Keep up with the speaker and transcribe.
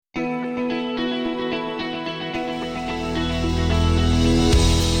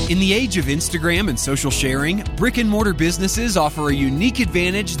In the age of Instagram and social sharing, brick and mortar businesses offer a unique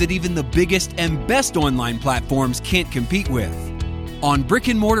advantage that even the biggest and best online platforms can't compete with. On Brick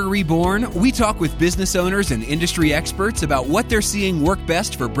and Mortar Reborn, we talk with business owners and industry experts about what they're seeing work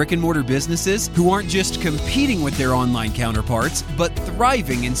best for brick and mortar businesses who aren't just competing with their online counterparts, but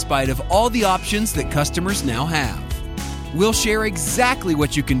thriving in spite of all the options that customers now have. We'll share exactly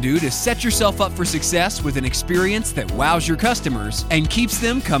what you can do to set yourself up for success with an experience that wows your customers and keeps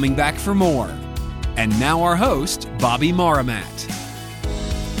them coming back for more. And now our host, Bobby Maramat.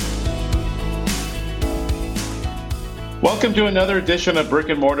 Welcome to another edition of Brick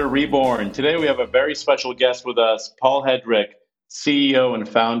and Mortar Reborn. Today we have a very special guest with us, Paul Hedrick, CEO and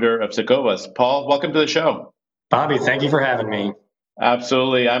founder of Tecovas. Paul, welcome to the show. Bobby, thank you for having me.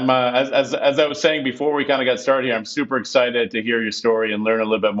 Absolutely. I'm as I was saying before we kind of got started here, I'm super excited to hear your story and learn a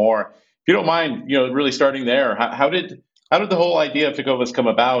little bit more. If you don't mind, really starting there, how did the whole idea of Tecovas come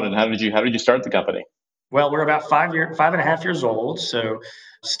about, and how did you start the company? Well, we're about 5.5 years old, so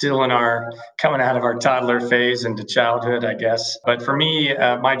still coming out of our toddler phase into childhood, I guess. But for me,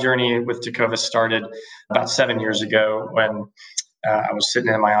 my journey with Tecovas started about 7 years ago when I was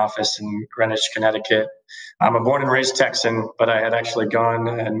sitting in my office in Greenwich, Connecticut. I'm a born and raised Texan, but I had actually gone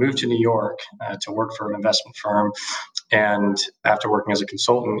and moved to New York to work for an investment firm, and after working as a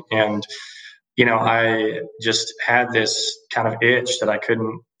consultant. And, I just had this kind of itch that I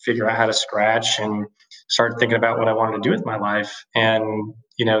couldn't figure out how to scratch, and started thinking about what I wanted to do with my life. And,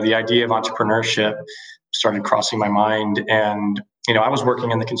 the idea of entrepreneurship started crossing my mind. And, I was working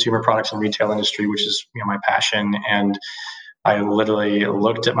in the consumer products and retail industry, which is, my passion. And I literally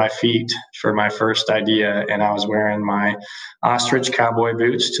looked at my feet for my first idea, and I was wearing my ostrich cowboy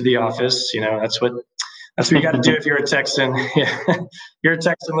boots to the office. That's what you got to do if you're a Texan. You're a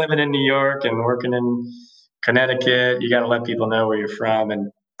Texan living in New York and working in Connecticut. You got to let people know where you're from.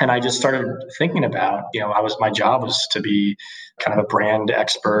 And I just started thinking about, my job was to be kind of a brand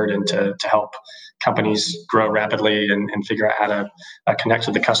expert and to help companies grow rapidly and figure out how to connect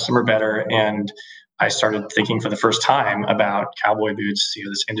with the customer better. And I started thinking for the first time about cowboy boots,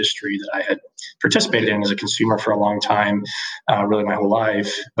 this industry that I had participated in as a consumer for a long time, really my whole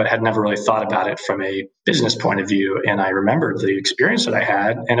life, but had never really thought about it from a business point of view. And I remembered the experience that I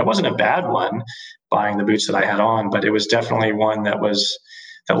had, and it wasn't a bad one buying the boots that I had on, but it was definitely one that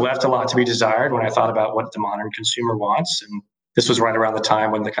left a lot to be desired when I thought about what the modern consumer wants. And this was right around the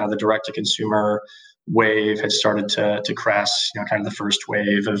time when the kind of the direct to consumer wave had started to crest, kind of the first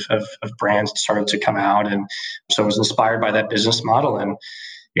wave of brands started to come out. And so I was inspired by that business model. And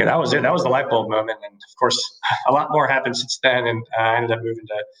that was it. That was the light bulb moment. And of course, a lot more happened since then. And I ended up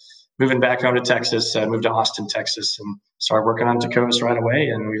moving back home to Texas, moved to Austin, Texas, and started working on Tecovas right away.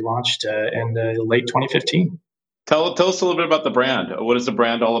 And we launched in late 2015. Tell us a little bit about the brand. What is the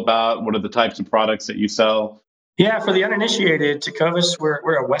brand all about? What are the types of products that you sell? Yeah, for the uninitiated, Tecovas,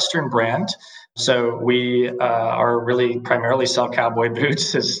 we're a Western brand. So we are really primarily sell cowboy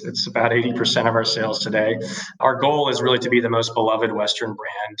boots. It's about 80% of our sales today. Our goal is really to be the most beloved Western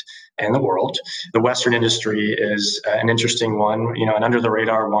brand in the world. The Western industry is an interesting one, an under the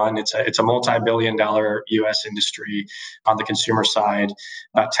radar one. It's a multi-billion-dollar U.S. industry on the consumer side.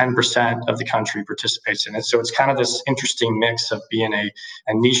 About 10% of the country participates in it. So it's kind of this interesting mix of being a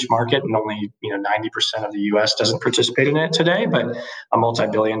niche market, and only 90% of the U.S. doesn't participate in it today, but a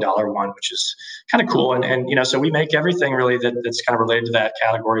multi-billion-dollar one, which is kind of cool. And so we make everything really that's kind of related to that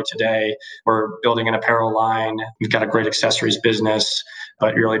category today. We're building an apparel line. We've got a great accessories business,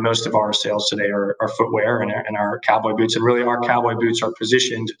 but really most of our sales today are footwear and our cowboy boots. And really our cowboy boots are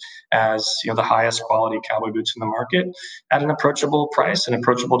positioned as the highest quality cowboy boots in the market at an approachable price and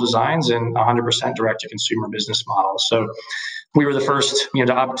approachable designs, and 100% direct to consumer business model. So we were the first,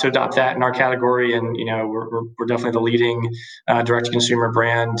 to adopt that in our category, and we're definitely the leading direct-to-consumer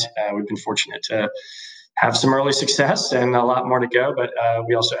brand. We've been fortunate to have some early success and a lot more to go, but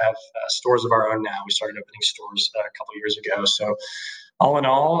we also have stores of our own now. We started opening stores a couple of years ago. So all in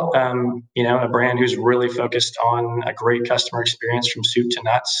all, a brand who's really focused on a great customer experience from soup to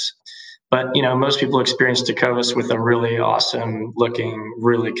nuts. But, most people experience Tecovas with a really awesome looking,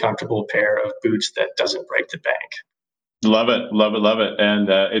 really comfortable pair of boots that doesn't break the bank. Love it. Love it. Love it. And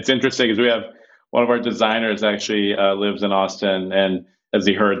it's interesting because we have one of our designers actually lives in Austin. And as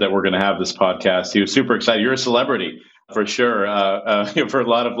he heard that we're going to have this podcast, he was super excited. You're a celebrity for sure. For a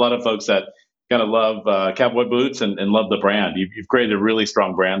lot of folks that kind of love cowboy boots and love the brand. You've created a really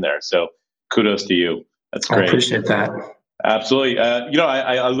strong brand there. So kudos to you. That's great. I appreciate that. Absolutely.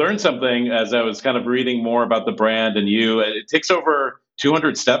 I learned something as I was kind of reading more about the brand and you. It takes over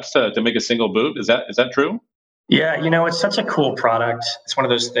 200 steps to make a single boot. Is that true? Yeah, it's such a cool product. It's one of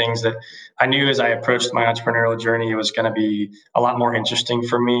those things that I knew as I approached my entrepreneurial journey, it was going to be a lot more interesting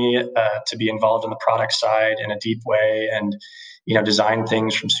for me to be involved in the product side in a deep way and, design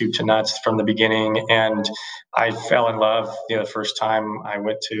things from soup to nuts from the beginning. And I fell in love, the first time I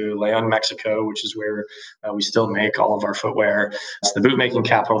went to Leon, Mexico, which is where we still make all of our footwear. It's the boot making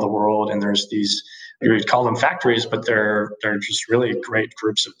capital of the world. And there's these, you would call them factories, but they're just really great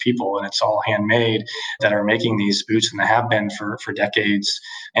groups of people, and it's all handmade that are making these boots, and they have been for decades.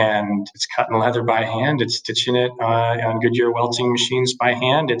 And it's cutting leather by hand. It's stitching it on Goodyear welting machines by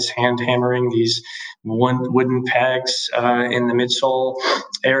hand. It's hand hammering these wooden pegs in the midsole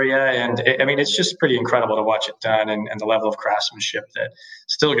area. And it's just pretty incredible to watch it done, and the level of craftsmanship that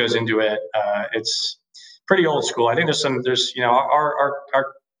still goes into it. It's pretty old school. I think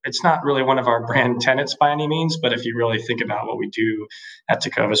our it's not really one of our brand tenets by any means, but if you really think about what we do at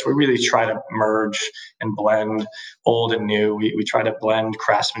Tecovas, we really try to merge and blend old and new. We try to blend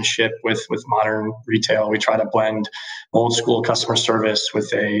craftsmanship with modern retail. We try to blend old school customer service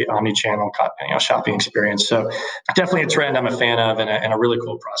with a omni-channel shopping experience. So definitely a trend I'm a fan of, and a really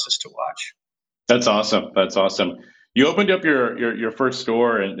cool process to watch. That's awesome. That's awesome. You opened up your first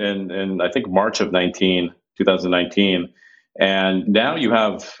store in I think March of 2019. And now you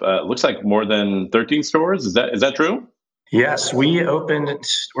have looks like more than 13 stores. Is that true? Yes, we're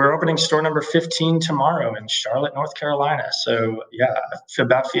opening store number 15 tomorrow in Charlotte, North Carolina. So yeah,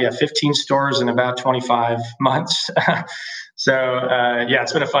 about 15 stores in about 25 months. So yeah,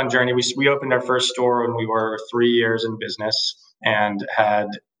 it's been a fun journey. We opened our first store when we were 3 years in business and had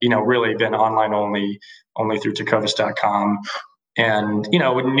really been online only through Tecovas.com, and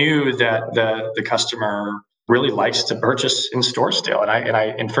we knew that the customer really likes to purchase in store still.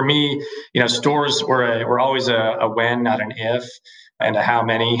 And for me, stores were always a when, not an if, and a how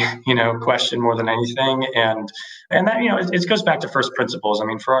many, question more than anything. And that, it goes back to first principles. I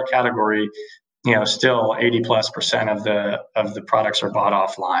mean, for our category, still 80+% of the products are bought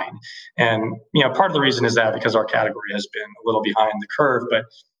offline. And, part of the reason is that because our category has been a little behind the curve, but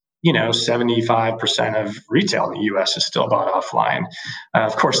 75% of retail in the U.S. is still bought offline.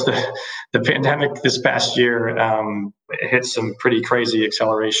 Of course, the pandemic this past year hit some pretty crazy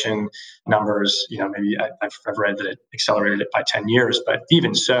acceleration numbers. Maybe I've read that it accelerated it by 10 years, but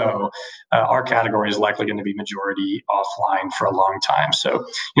even so, our category is likely going to be majority offline for a long time. So,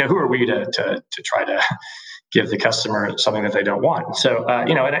 who are we to try to give the customer something that they don't want? So, and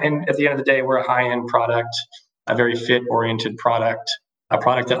at the end of the day, we're a high-end product, a very fit-oriented product. A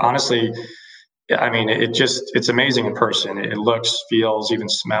product that honestly, it's amazing in person. It looks, feels, even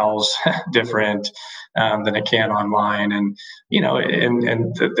smells different than it can online. And,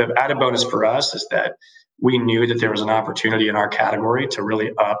 and the added bonus for us is that we knew that there was an opportunity in our category to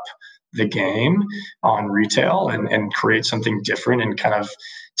really up the game on retail and create something different and kind of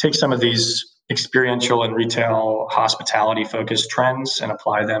take some of these experiential and retail hospitality focused trends and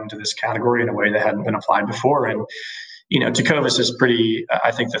apply them to this category in a way that hadn't been applied before. And Tecovas is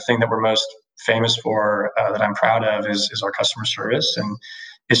I think the thing that we're most famous for that I'm proud of is our customer service. And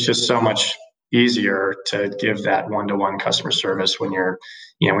it's just so much easier to give that one-to-one customer service when you're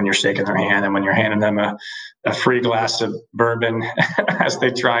shaking their hand and when you're handing them a free glass of bourbon as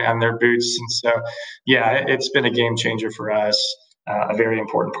they try on their boots. And so, yeah, it's been a game changer for us, a very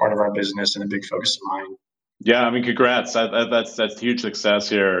important part of our business and a big focus of mine. Yeah, congrats. That's huge success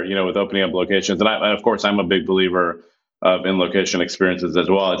here, with opening up locations. And of course, I'm a big believer of in-location experiences as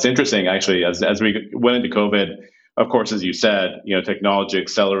well. It's interesting, actually, as we went into COVID, of course, as you said, technology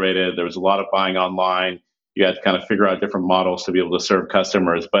accelerated. There was a lot of buying online. You had to kind of figure out different models to be able to serve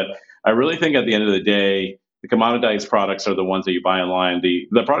customers. But I really think at the end of the day, the commoditized products are the ones that you buy online.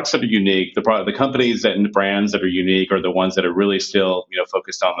 The products that are unique, the companies and brands that are unique are the ones that are really still,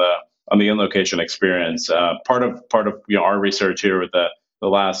 focused on the in-location experience. Part of our research here with the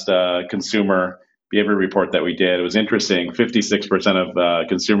last consumer behavior report that we did, it was interesting. 56% of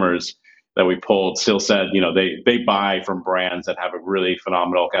consumers that we polled still said, they buy from brands that have a really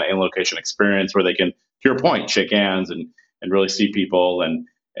phenomenal kind of in-location experience where they can, to your point, shake hands and really see people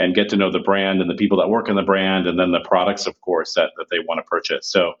and get to know the brand and the people that work in the brand, and then the products, of course, that they want to purchase.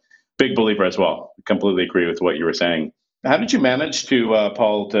 So big believer as well. Completely agree with what you were saying. How did you manage to,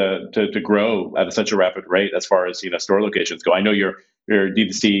 Paul, to grow at such a rapid rate as far as store locations go? I know your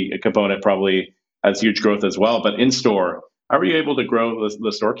D2C component probably has huge growth as well, but in store, how are you able to grow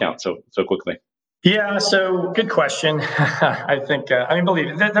the store count so quickly? Yeah, so good question. I think,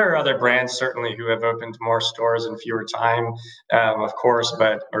 believe there are other brands certainly who have opened more stores in fewer time, of course,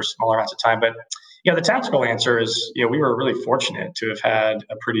 or smaller amounts of time. But Yeah, the tactical answer is, we were really fortunate to have had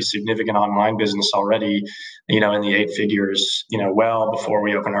a pretty significant online business already, in the eight figures, well before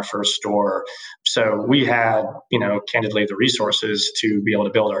we opened our first store. So we had, candidly, the resources to be able to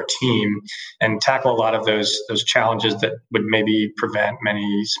build our team and tackle a lot of those challenges that would maybe prevent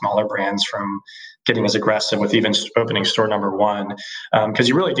many smaller brands from getting as aggressive with even opening store number one, because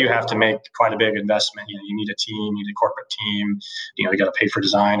you really do have to make quite a big investment. You need a team, you need a corporate team. You got to pay for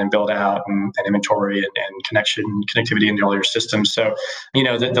design and build out and inventory and connectivity into all your systems. So,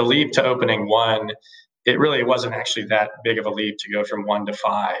 the leap to opening one, it really wasn't actually that big of a leap to go from one to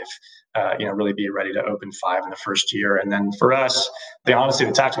five. Really be ready to open five in the first year. And then for us, honestly,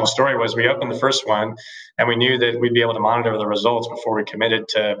 the tactical story was we opened the first one and we knew that we'd be able to monitor the results before we committed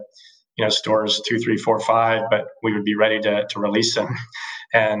to stores 2, 3, 4, 5, but we would be ready to release them.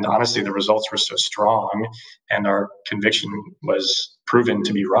 And honestly, the results were so strong and our conviction was proven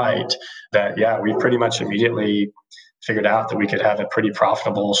to be right that, we pretty much immediately figured out that we could have a pretty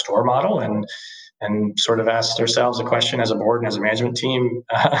profitable store model and sort of asked ourselves a question as a board and as a management team,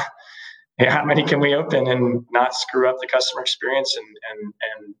 how many can we open and not screw up the customer experience and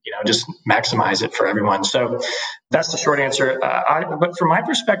just maximize it for everyone? So that's the short answer. But from my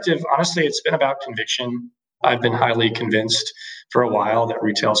perspective, honestly, it's been about conviction. I've been highly convinced for a while that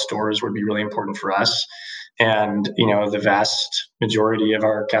retail stores would be really important for us. And, the vast majority of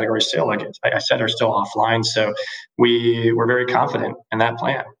our category sale, like I said, are still offline. So we were very confident in that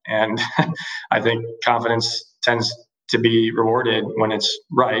plan. And I think confidence tends to be rewarded when it's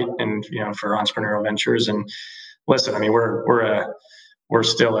right, and for entrepreneurial ventures. And listen, I mean, we're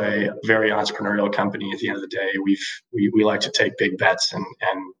still a very entrepreneurial company. At the end of the day, we like to take big bets and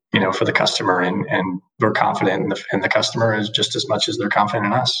for the customer, and we're confident in the customer as just as much as they're confident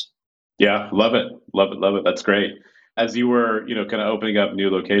in us. Yeah, love it. That's great. As you were, kind of opening up new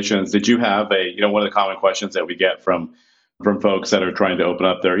locations, did you have one of the common questions that we get from folks that are trying to open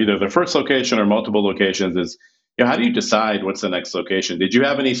up either their first location or multiple locations is, how do you decide what's the next location? Did you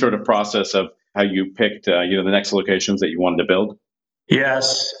have any sort of process of how you picked, the next locations that you wanted to build?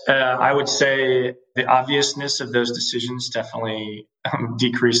 Yes, I would say the obviousness of those decisions definitely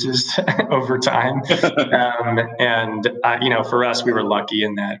decreases over time. For us, we were lucky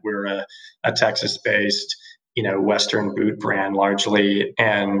in that we're a Texas-based, Western boot brand largely.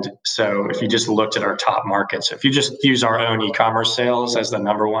 And so if you just looked at our top markets, if you just use our own e-commerce sales as the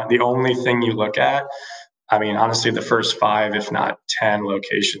number one, the only thing you look at, I mean, honestly, the first 5, if not 10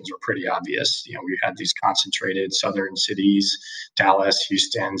 locations were pretty obvious. We had these concentrated southern cities, Dallas,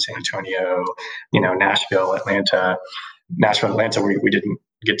 Houston, San Antonio, Nashville, Atlanta. We didn't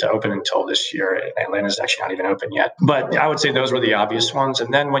get to open until this year. Atlanta's actually not even open yet. But I would say those were the obvious ones.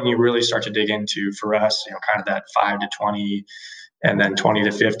 And then when you really start to dig into, for us, kind of that 5 to 20 and then 20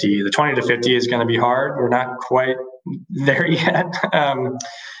 to 50, the 20 to 50 is going to be hard. We're not quite there yet.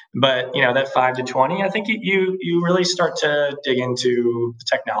 But that 5 to 20, I think you really start to dig into the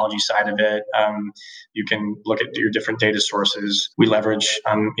technology side of it. You can look at your different data sources. We leverage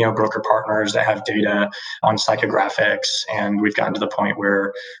broker partners that have data on psychographics, and we've gotten to the point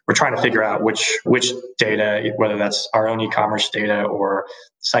where we're trying to figure out which data, whether that's our own e-commerce data or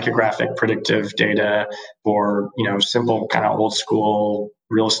psychographic predictive data, or simple kind of old school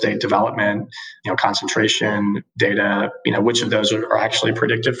real estate development, concentration data, which of those are actually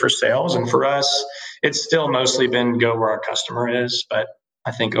predictive for sales. And for us, it's still mostly been go where our customer is. But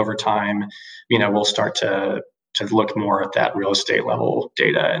I think over time, we'll start to look more at that real estate level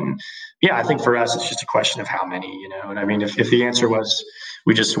data. And I think for us, it's just a question of how many, and I mean, if the answer was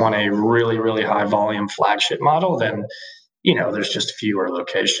we just want a really, really high volume flagship model, then there's just fewer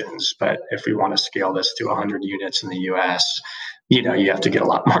locations. But if we want to scale this to 100 units in the US, you have to get a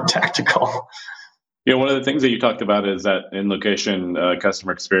lot more tactical. One of the things that you talked about is that in location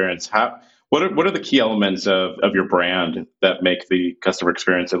customer experience. What are the key elements of your brand that make the customer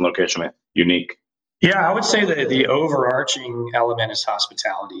experience in location unique? Yeah, I would say that the overarching element is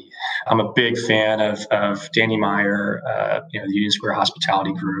hospitality. I'm a big fan of Danny Meyer, the Union Square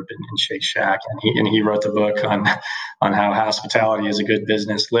Hospitality Group and Shake Shack, and he wrote the book on how hospitality is a good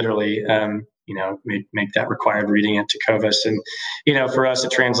business, literally. Make that required reading at Tecovas. And, for us,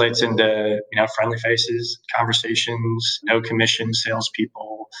 it translates into, friendly faces, conversations, no commission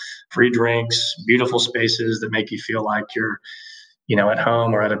salespeople, free drinks, beautiful spaces that make you feel like you're, at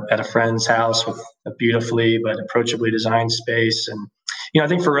home or at a friend's house with a beautifully but approachably designed space. And, I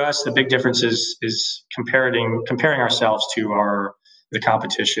think for us, the big difference is comparing ourselves to the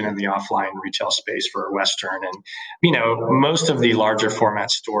competition in the offline retail space for Western. And, most of the larger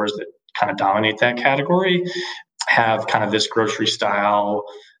format stores that kind of dominate that category have kind of this grocery style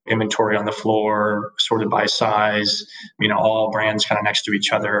inventory on the floor, sorted by size, all brands kind of next to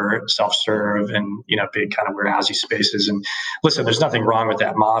each other, self-serve, and, big kind of warehousey spaces. And listen, there's nothing wrong with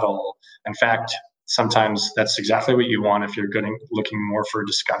that model. In fact, sometimes that's exactly what you want if you're looking more for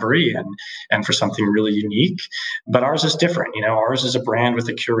discovery and for something really unique. But ours is different. Ours is a brand with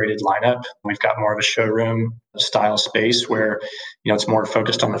a curated lineup. We've got more of a showroom style space where, it's more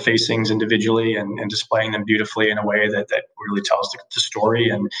focused on the facings individually and displaying them beautifully in a way that really tells the story.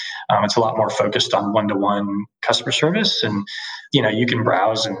 And it's a lot more focused on one-to-one customer service. And, you can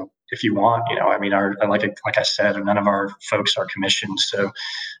browse and if you want, like I said, none of our folks are commissioned. So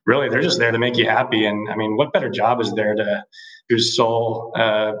really they're just there to make you happy. And what better job is there whose sole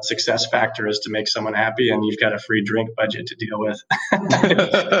success factor is to make someone happy, and you've got a free drink budget to deal with.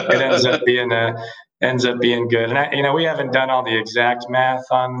 It ends up being good. And we haven't done all the exact math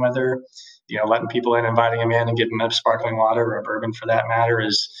on whether, letting people in, inviting them in and getting them sparkling water or bourbon for that matter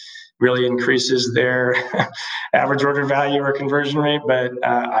really increases their average order value or conversion rate. But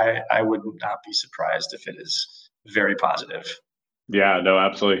I would not be surprised if it is very positive. Yeah, no,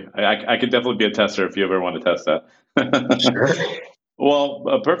 absolutely. I could definitely be a tester if you ever want to test that. Sure.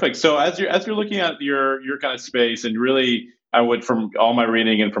 Well, perfect. So as you're looking at your kind of space, and really, I would, from all my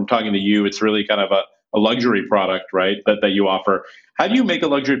reading and from talking to you, it's really kind of a luxury product, right? That you offer. How do you make a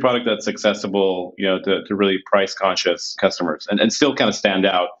luxury product that's accessible, to really price conscious customers and still kind of stand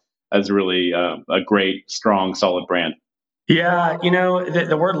out as really a great, strong, solid brand? Yeah,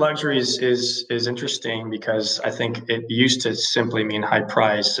 the word luxury is interesting because I think it used to simply mean high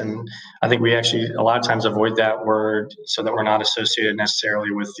price. And I think we actually a lot of times avoid that word so that we're not associated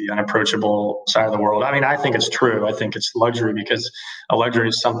necessarily with the unapproachable side of the world. I think it's true. I think it's luxury because a luxury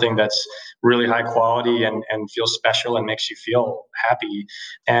is something that's really high quality and feels special and makes you feel happy.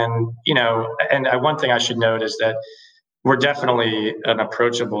 And, one thing I should note is that we're definitely an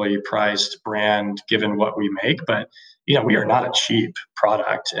approachably priced brand given what we make, but we are not a cheap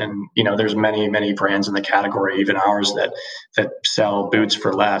product. And there's many brands in the category, even ours, that sell boots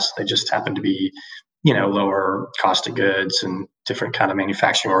for less. They just happen to be lower cost of goods and different kind of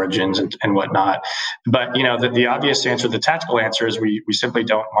manufacturing origins and whatnot. But the obvious answer, the tactical answer, is we simply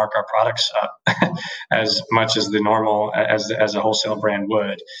don't mark our products up as much as the normal as a wholesale brand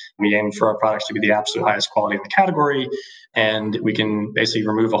would. We aim for our products to be the absolute highest quality in the category, and we can basically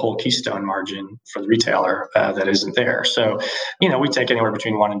remove a whole keystone margin for the retailer that isn't there. So we take anywhere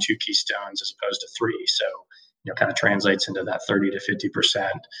between 1 and 2 keystones as opposed to 3. So kind of translates into that 30 to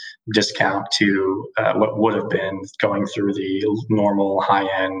 50% discount to what would have been going through the normal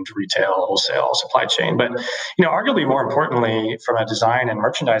high-end retail wholesale supply chain. But, arguably more importantly, from a design and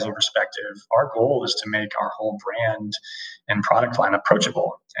merchandising perspective, our goal is to make our whole brand and product line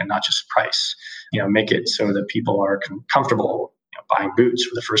approachable and not just price. Make it so that people are comfortable buying boots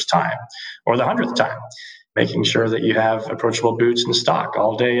for the first time or the 100th time. Making sure that you have approachable boots in stock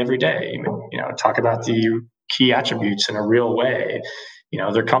all day, every day. Talk about the key attributes in a real way.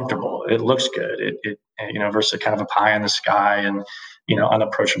 They're comfortable. It looks good. It versus kind of a pie in the sky and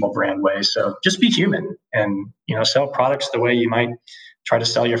unapproachable brand way. So just be human and sell products the way you might try to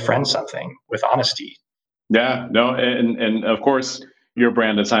sell your friend something, with honesty. Yeah, no, and of course your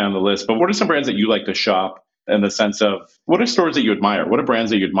brand is high on the list. But what are some brands that you like to shop? In the sense of, what are stores that you admire? What are brands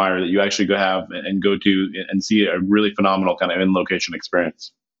that you admire that you actually go to and see a really phenomenal kind of in-location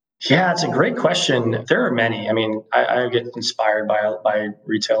experience? Yeah, it's a great question. There are many. I get inspired by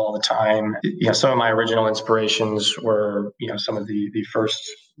retail all the time. Some of my original inspirations were, some of the first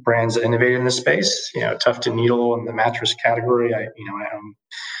brands that innovated in the space. Tuft and Needle in the mattress category. I own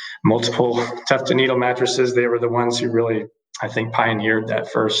multiple Tuft and Needle mattresses. They were the ones who really, I think, pioneered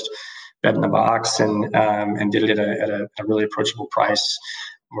that first bed in the box and did it at a really approachable price.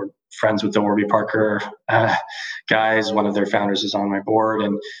 We're friends with the Warby Parker guys. One of their founders is on my board,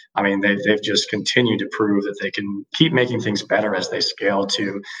 and they've just continued to prove that they can keep making things better as they scale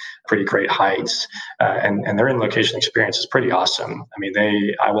to pretty great heights. And their in-location experience is pretty awesome.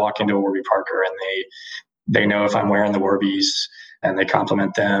 I walk into a Warby Parker and they know if I'm wearing the Warbies, and they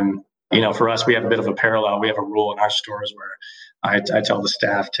compliment them. For us, we have a bit of a parallel. We have a rule in our stores where I tell the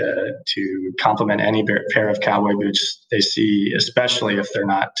staff to compliment any pair of cowboy boots they see, especially if they're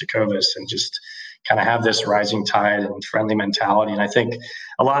not Tecovas, and just kind of have this rising tide and friendly mentality. And I think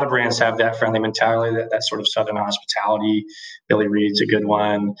a lot of brands have that friendly mentality, that sort of Southern hospitality. Billy Reed's a good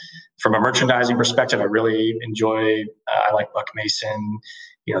one. From a merchandising perspective, I really enjoy, I like Buck Mason.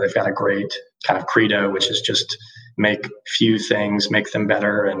 They've got a great kind of credo, which is just make few things, make them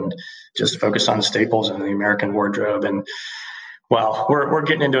better, and just focus on staples in the American wardrobe. And Well, we're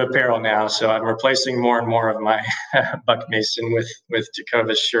getting into apparel now, so I'm replacing more and more of my Buck Mason with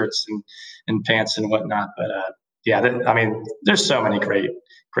Tecovas shirts and pants and whatnot. But yeah, I mean, there's so many great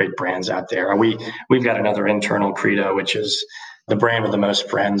brands out there. We've got another internal credo, which is the brand with the most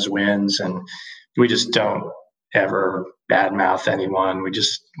friends wins, and we just don't ever badmouth anyone. We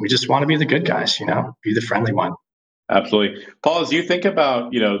just want to be the good guys, be the friendly one. Absolutely. Paul, as you think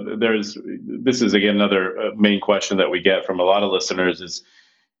about, this is again another main question that we get from a lot of listeners is,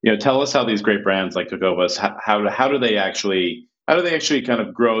 tell us how these great brands like Tecovas, how do they actually kind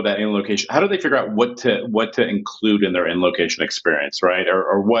of grow that in location? How do they figure out what to include in their in location experience, right?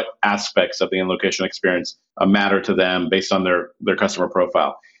 Or what aspects of the in location experience matter to them based on their customer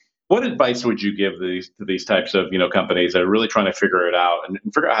profile? What advice would you give these types of companies that are really trying to figure it out and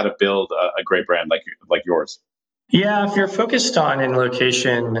figure out how to build a great brand like yours? Yeah, if you're focused on in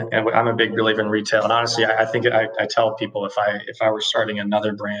location, and I'm a big believer in retail, and honestly, I think I tell people if I were starting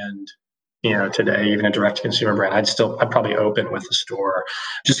another brand, today, even a direct to consumer brand, I'd probably open with a store,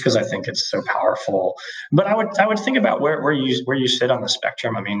 just because I think it's so powerful. But I would think about where you sit on the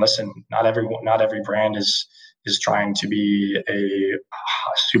spectrum. I mean, listen, not every brand is trying to be a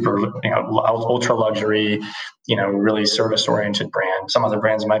super, ultra luxury, really service oriented brand. Some other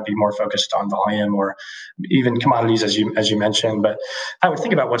brands might be more focused on volume or even commodities, as you mentioned. But I would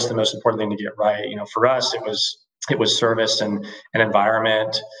think about what's the most important thing to get right. For us, it was service and an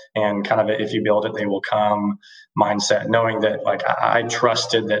environment and kind of if you build it, they will come mindset, knowing that like I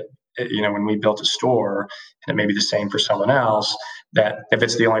trusted that, when we built a store and it may be the same for someone else, that if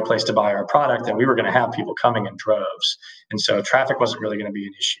it's the only place to buy our product, then we were going to have people coming in droves. And so traffic wasn't really going to be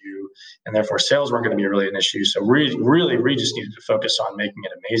an issue, and therefore sales weren't going to be really an issue. So we just needed to focus on making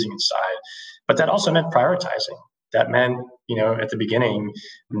it amazing inside. But that also meant prioritizing. That meant, at the beginning,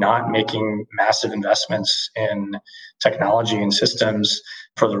 not making massive investments in technology and systems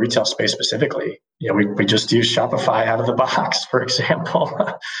for the retail space specifically. We just used Shopify out of the box, for example,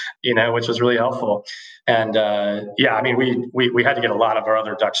 which was really helpful. And I mean, we had to get a lot of our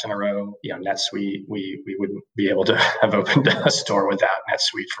other ducks in a row. NetSuite, we wouldn't be able to have opened a store without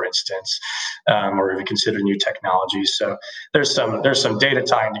NetSuite, for instance, or even consider new technologies. So there's some data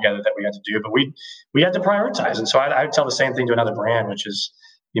tying together that we had to do, but we had to prioritize. And so I tell the same thing to another brand, which is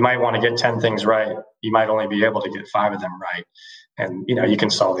you might want to get 10 things right. You might only be able to get 5 of them right. And, you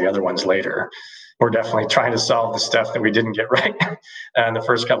can solve the other ones later. We're definitely trying to solve the stuff that we didn't get right in the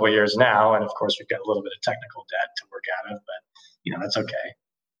first couple of years now. And of course, we've got a little bit of technical debt to work out of, but, that's okay.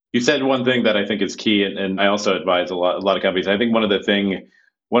 You said one thing that I think is key, and I also advise a lot of companies. I think one of the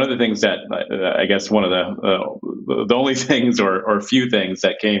things that I guess one of the only things or few things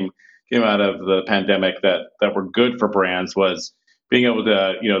that came out of the pandemic that were good for brands was being able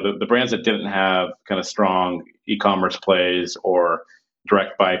to, the brands that didn't have kind of strong e-commerce plays or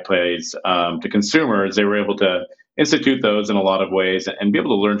direct buy plays to consumers, they were able to institute those in a lot of ways and be able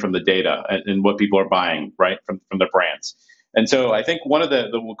to learn from the data and what people are buying, right, from their brands. And so I think one of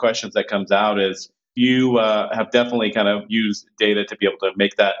the questions that comes out is you have definitely kind of used data to be able to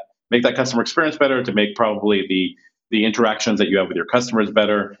make that customer experience better, to make probably the interactions that you have with your customers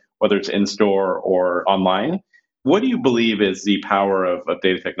better, whether it's in store or online. What do you believe is the power of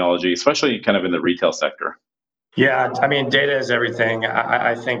data technology, especially kind of in the retail sector? Yeah, I mean, data is everything.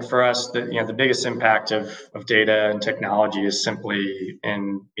 I think for us, the biggest impact of data and technology is simply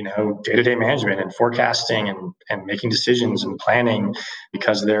in day-to-day management and forecasting and making decisions and planning,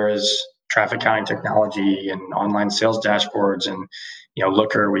 because there is traffic counting technology and online sales dashboards and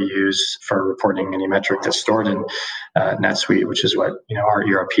Looker we use for reporting any metric that's stored in NetSuite, which is what our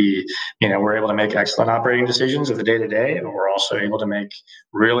ERP. We're able to make excellent operating decisions of the day to day, and we're also able to make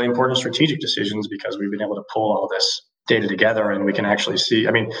really important strategic decisions because we've been able to pull all this data together, and we can actually see.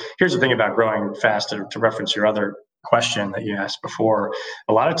 I mean, here's the thing about growing fast. To reference your other question that you asked before,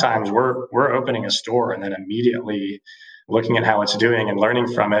 a lot of times we're opening a store and then immediately looking at how it's doing and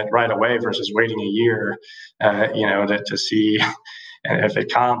learning from it right away versus waiting a year, to see if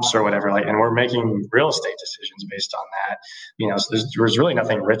it comps or whatever. And we're making real estate decisions based on that. So there's really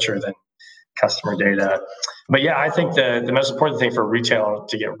nothing richer than customer data. But yeah, I think the most important thing for retail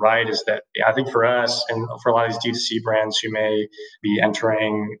to get right is that I think for us and for a lot of these D2C brands who may be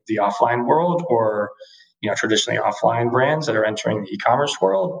entering the offline world or traditionally offline brands that are entering the e-commerce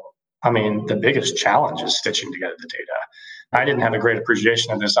world, I mean, the biggest challenge is stitching together the data. I didn't have a great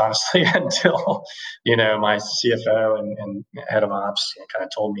appreciation of this, honestly, until, my CFO and head of ops kind of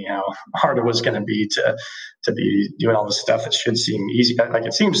told me how hard it was going to be to be doing all this stuff that should seem easy. Like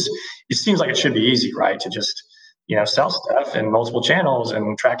it seems like it should be easy, right? To just, sell stuff in multiple channels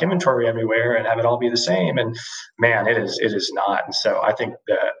and track inventory everywhere and have it all be the same. And man, it is not. And so I think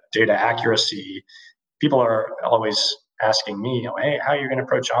the data accuracy, people are always asking me, hey, how are you going to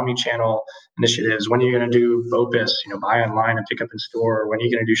approach omni-channel initiatives? When are you going to do BOPIS, buy online and pick up in store? When are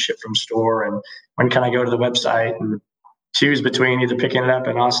you going to do ship from store? And when can I go to the website and choose between either picking it up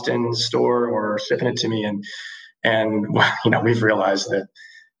in Austin's store or shipping it to me? And we've realized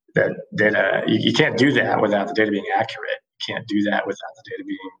that data, you can't do that without the data being accurate. You can't do that without the data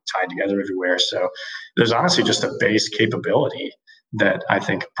being tied together everywhere. So there's honestly just a base capability that I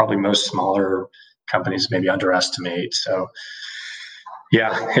think probably most smaller companies maybe underestimate. So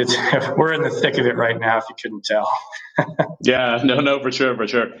yeah, we're in the thick of it right now, if you couldn't tell. Yeah, no, for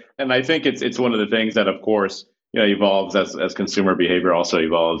sure. And I think it's one of the things that, of course, evolves as consumer behavior also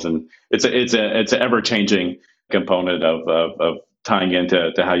evolves, and it's an ever changing component of tying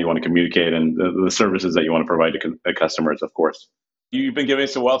into how you want to communicate and the services that you want to provide to customers, of course. You've been giving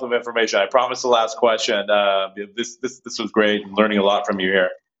us a wealth of information. I promise the last question. This was great, learning a lot from you here.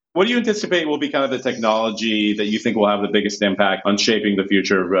 What do you anticipate will be kind of the technology that you think will have the biggest impact on shaping the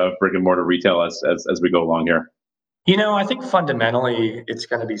future of brick and mortar retail as we go along here? I think fundamentally it's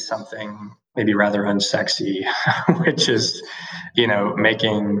going to be something maybe rather unsexy, which is,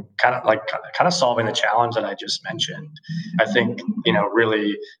 making kind of solving the challenge that I just mentioned. I think,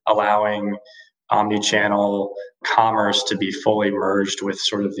 really allowing omni-channel commerce to be fully merged with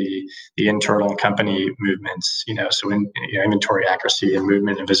sort of the internal company movements, so in inventory accuracy and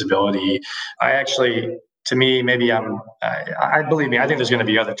movement and visibility. To me, maybe I believe me, I think there's going to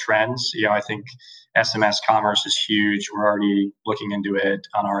be other trends. I think SMS commerce is huge. We're already looking into it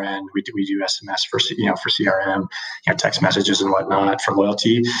on our end. We do SMS for CRM, text messages and whatnot for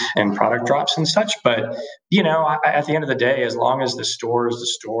loyalty and product drops and such. But at the end of the day, as long as the store is the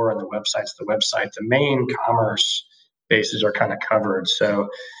store and the website's the website, the main commerce bases are kind of covered. So,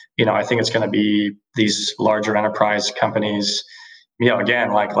 I think it's going to be these larger enterprise companies,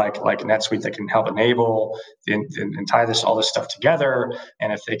 again, like NetSuite, that can help enable and tie all this stuff together.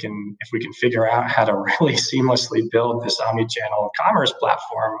 And if we can figure out how to really seamlessly build this omni-channel commerce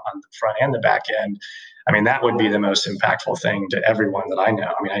platform on the front and the back end, that would be the most impactful thing to everyone that I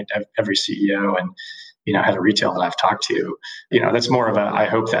know. Every CEO and head of retail that I've talked to, that's more of I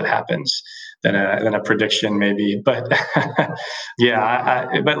hope that happens than a prediction maybe. But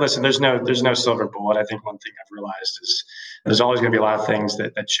yeah, but listen, there's no silver bullet. I think one thing I've realized is there's always going to be a lot of things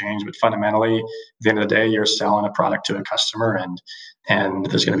that change, but fundamentally, at the end of the day, you're selling a product to a customer, and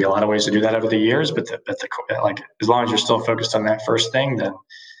there's going to be a lot of ways to do that over the years. But as long as you're still focused on that first thing, then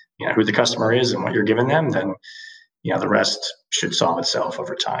who the customer is and what you're giving them, then the rest should solve itself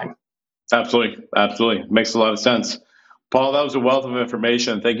over time. Absolutely, makes a lot of sense. Paul, that was a wealth of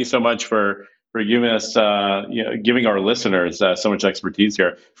information. Thank you so much for giving us, giving our listeners so much expertise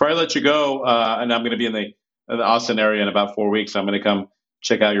here. Before I let you go, and I'm going to be in the Austin area in about 4 weeks, I'm going to come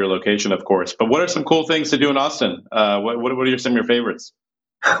check out your location, of course. But what are some cool things to do in Austin? What are some of your favorites?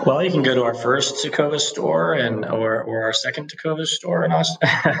 Well, you can go to our first Tecova store or our second Tecova store in Austin.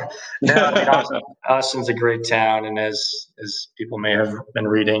 Austin's a great town, and as people may have been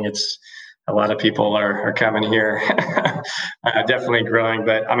reading, a lot of people are coming here, definitely growing.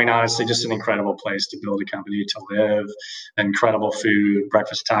 But honestly, just an incredible place to build a company, to live. Incredible food,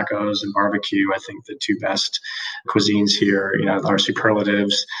 breakfast tacos and barbecue. I think the two best cuisines here, are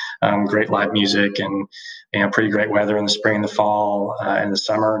superlatives. Great live music and pretty great weather in the spring and the fall. In the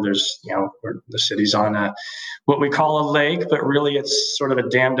summer, there's the city's on what we call a lake, but really it's sort of a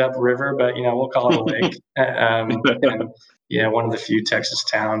dammed up river. But we'll call it a lake. And one of the few Texas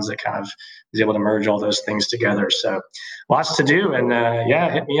towns that kind of is able to merge all those things together. So lots to do, and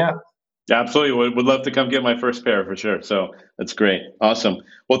hit me up. Absolutely. Would love to come get my first pair for sure. So that's great. Awesome.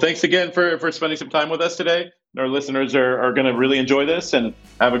 Well, thanks again for spending some time with us today. Our listeners are going to really enjoy this, and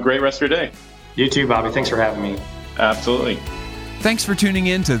have a great rest of your day. You too, Bobby. Thanks for having me. Absolutely. Thanks for tuning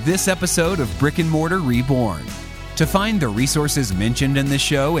in to this episode of Brick and Mortar Reborn. To find the resources mentioned in this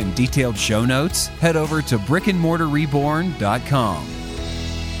show and detailed show notes, head over to brickandmortarreborn.com.